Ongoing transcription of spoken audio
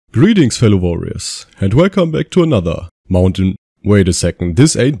Greetings fellow warriors, and welcome back to another mountain. Wait a second,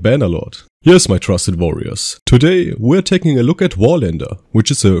 this ain't Bannerlord. Yes, my trusted warriors. Today we're taking a look at Warlander,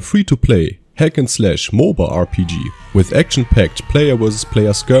 which is a free-to-play hack-and-slash MOBA RPG with action-packed player vs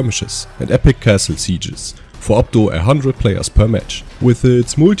player skirmishes and epic castle sieges for up to 100 players per match. With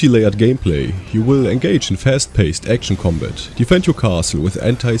its multi-layered gameplay, you will engage in fast-paced action combat, defend your castle with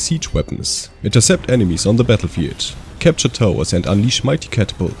anti-siege weapons, intercept enemies on the battlefield, capture towers and unleash mighty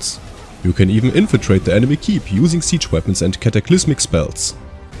catapults. You can even infiltrate the enemy keep using siege weapons and cataclysmic spells.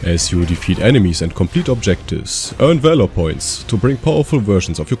 As you defeat enemies and complete objectives, earn valor points to bring powerful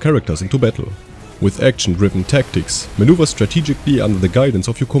versions of your characters into battle. With action-driven tactics, maneuver strategically under the guidance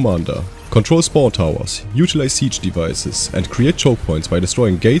of your commander, control spawn towers, utilize siege devices and create choke points by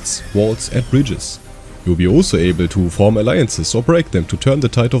destroying gates, walls and bridges. You'll be also able to form alliances or break them to turn the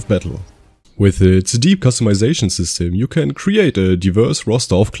tide of battle. With its deep customization system, you can create a diverse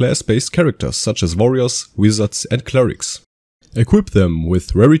roster of class-based characters such as warriors, wizards and clerics. Equip them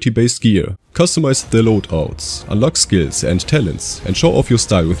with rarity-based gear, customize their loadouts, unlock skills and talents, and show off your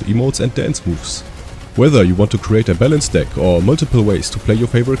style with emotes and dance moves. Whether you want to create a balanced deck or multiple ways to play your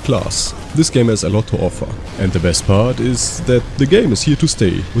favorite class, this game has a lot to offer. And the best part is that the game is here to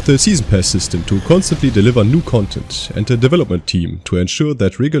stay, with a season pass system to constantly deliver new content and a development team to ensure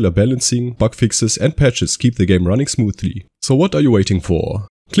that regular balancing, bug fixes and patches keep the game running smoothly. So what are you waiting for?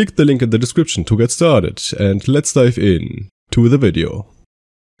 Click the link in the description to get started and let's dive in to the video.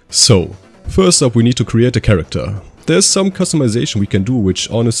 So, first up we need to create a character. There's some customization we can do, which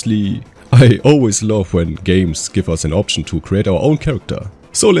honestly I always love when games give us an option to create our own character.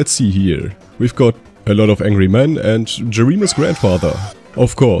 So let's see here. We've got a lot of angry men and Jerima's grandfather.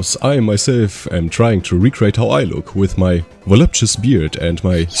 Of course, I myself am trying to recreate how I look with my voluptuous beard and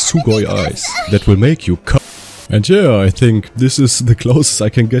my sugoi eyes that will make you come. And yeah, I think this is the closest I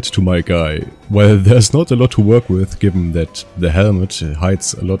can get to my guy. Well, there's not a lot to work with given that the helmet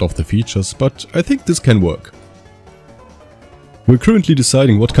hides a lot of the features, but I think this can work. We're currently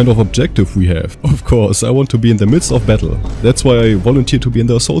deciding what kind of objective we have. Of course, I want to be in the midst of battle. That's why I volunteered to be in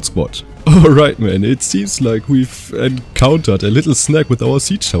the assault squad. Alright man, it seems like we've encountered a little snag with our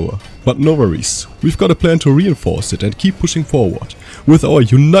siege tower. But no worries, we've got a plan to reinforce it and keep pushing forward. With our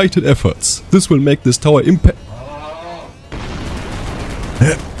united efforts, this will make this tower impact.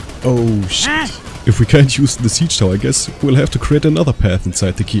 Oh shit. If we can't use the siege tower, I guess we'll have to create another path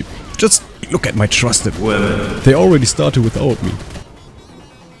inside the keep. Just look at my trusted weapon. They already started without me.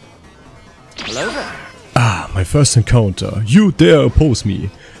 Hello there. Ah, my first encounter. You dare oppose me.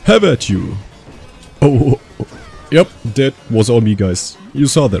 Have at you. Oh, yep, that was all me, guys. You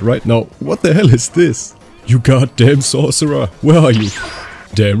saw that right now. What the hell is this? You goddamn sorcerer. Where are you?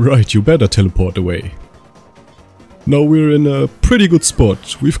 Damn right, you better teleport away. Now we're in a pretty good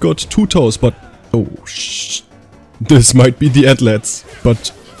spot. We've got 2 towers, but oh shh. This might be the end, lads,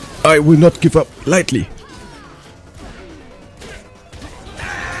 but I will not give up lightly.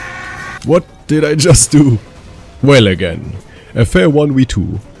 What did I just do? Well again, a fair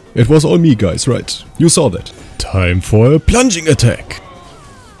 1v2. It was all me, guys, right? You saw that. Time for a plunging attack.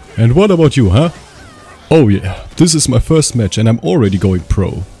 And what about you, huh? Oh yeah, this is my first match and I'm already going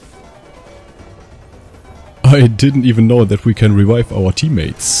pro. I didn't even know that we can revive our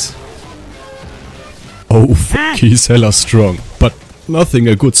teammates. Oh fuck, he's hella strong, but nothing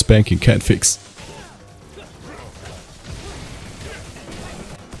a good spanking can't fix.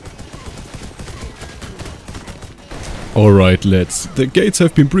 Alright lads, the gates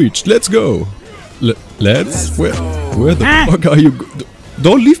have been breached, let's go! Lads? Where the fuck are you?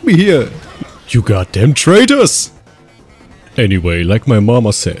 Don't leave me here! You goddamn traitors! Anyway, like my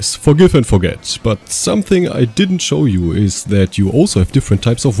mama says, forgive and forget, but something I didn't show you is that you also have different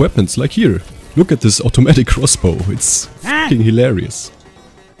types of weapons, like here. Look at this automatic crossbow, it's fucking hilarious.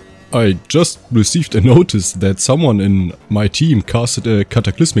 I just received a notice that someone in my team casted a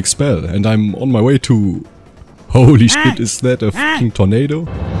cataclysmic spell and I'm on my way to... Holy shit, is that a fucking tornado?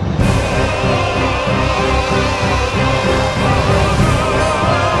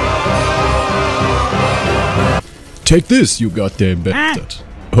 Take this, you goddamn bastard.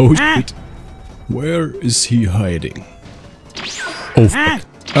 Oh shit. Where is he hiding? Oh fuck.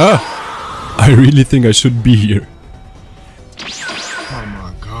 Ah! I really think I shouldn't be here. Oh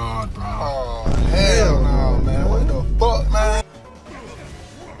my god, bro. Oh, hell no, man. What the fuck, man?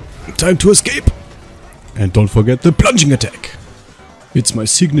 Time to escape! And don't forget the plunging attack. It's my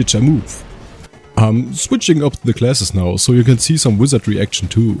signature move. I'm switching up the classes now, so you can see some wizardry action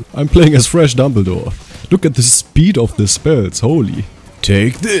too. I'm playing as Fresh Dumbledore. Look at the speed of the spells, holy.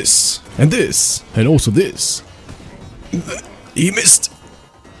 Take this, and also this. He missed.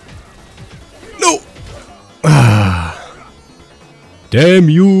 Damn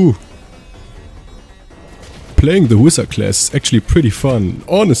you! Playing the Wizard class is actually pretty fun.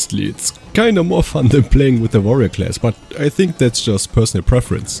 Honestly, it's kinda more fun than playing with the Warrior class, but I think that's just personal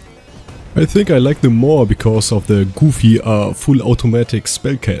preference. I think I like them more because of the goofy full automatic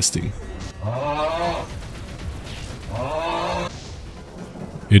spellcasting.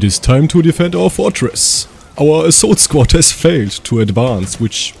 It is time to defend our fortress. Our assault squad has failed to advance,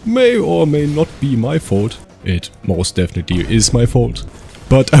 which may or may not be my fault. It most definitely is my fault.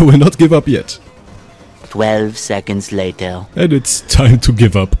 But I will not give up yet. 12 seconds later. And it's time to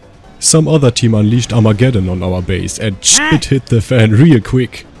give up. Some other team unleashed Armageddon on our base and shit hit the fan real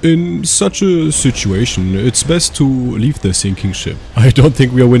quick. In such a situation, it's best to leave the sinking ship. I don't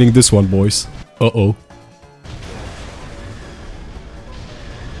think we are winning this one, boys. Uh-oh.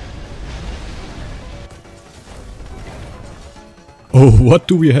 Oh, what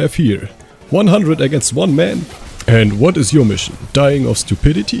do we have here? 100 against one man? And what is your mission? Dying of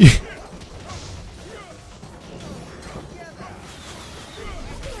stupidity?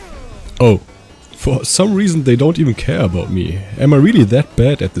 Oh, for some reason they don't even care about me. Am I really that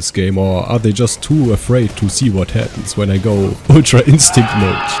bad at this game, or are they just too afraid to see what happens when I go Ultra Instinct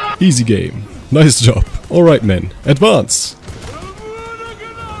mode? Easy game. Nice job. Alright men, advance!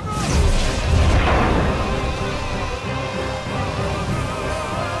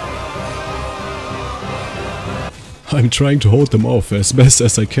 I'm trying to hold them off as best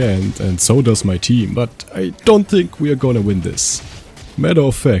as I can, and so does my team, but I don't think we are gonna win this. Matter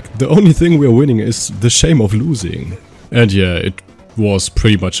of fact, the only thing we're winning is the shame of losing. And yeah, it was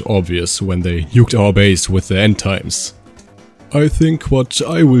pretty much obvious when they nuked our base with the end times. I think what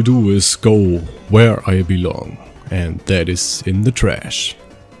I will do is go where I belong, and that is in the trash.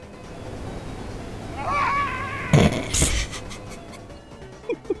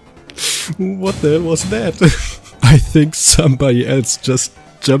 What the hell was that? I think somebody else just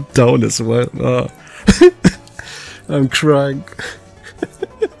jumped down as well. I'm crying.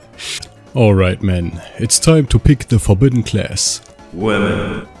 Alright man, it's time to pick the forbidden class.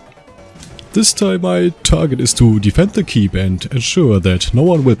 Women. This time my target is to defend the keep and ensure that no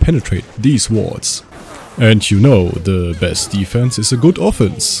one will penetrate these walls. And you know, the best defense is a good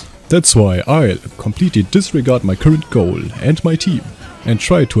offense. That's why I'll completely disregard my current goal and my team and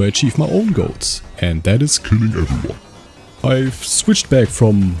try to achieve my own goals, and that is killing everyone. I've switched back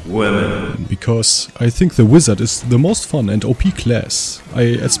from women because I think the wizard is the most fun and OP class. I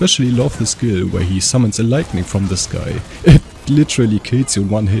especially love the skill where he summons a lightning from the sky. It literally kills you in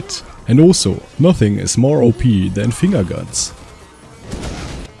one hit. And also, nothing is more OP than finger guns.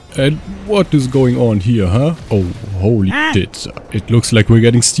 And what is going on here, huh? Oh, holy shit. It looks like we're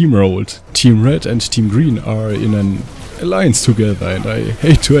getting steamrolled. Team Red and Team Green are in an alliance together, and I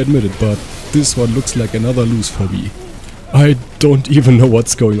hate to admit it, but this one looks like another lose for me. I don't even know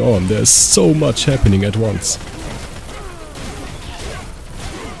what's going on, there's so much happening at once.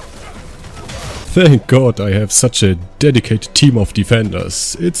 Thank God I have such a dedicated team of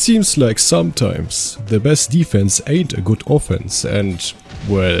defenders. It seems like sometimes the best defense ain't a good offense, and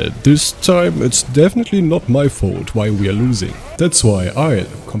well, this time it's definitely not my fault why we are losing. That's why I'll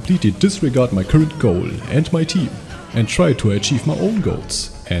completely disregard my current goal and my team and try to achieve my own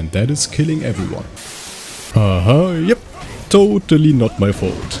goals, and that is killing everyone. Yep, totally not my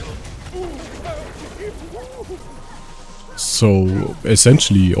fault. So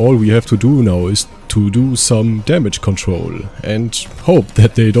essentially all we have to do now is to do some damage control and hope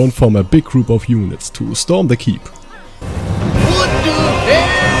that they don't form a big group of units to storm the keep.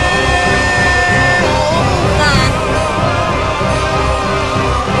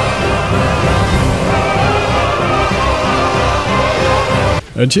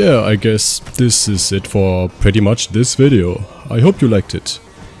 And yeah, I guess this is it for pretty much this video. I hope you liked it.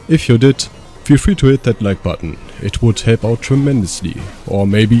 If you did, feel free to hit that like button. It would help out tremendously. Or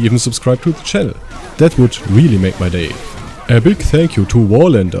maybe even subscribe to the channel. That would really make my day. A big thank you to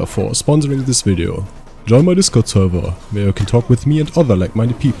Warlander for sponsoring this video. Join my Discord server, where you can talk with me and other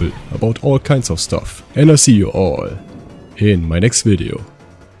like-minded people about all kinds of stuff. And I see you all in my next video.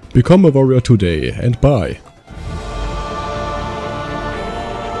 Become a warrior today, and bye.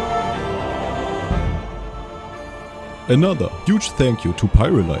 Another huge thank you to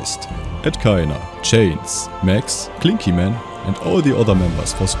Pyrolyzed, Edkaina, Chains, Max, Clinky Man and all the other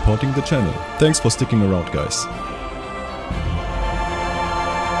members for supporting the channel. Thanks for sticking around, guys.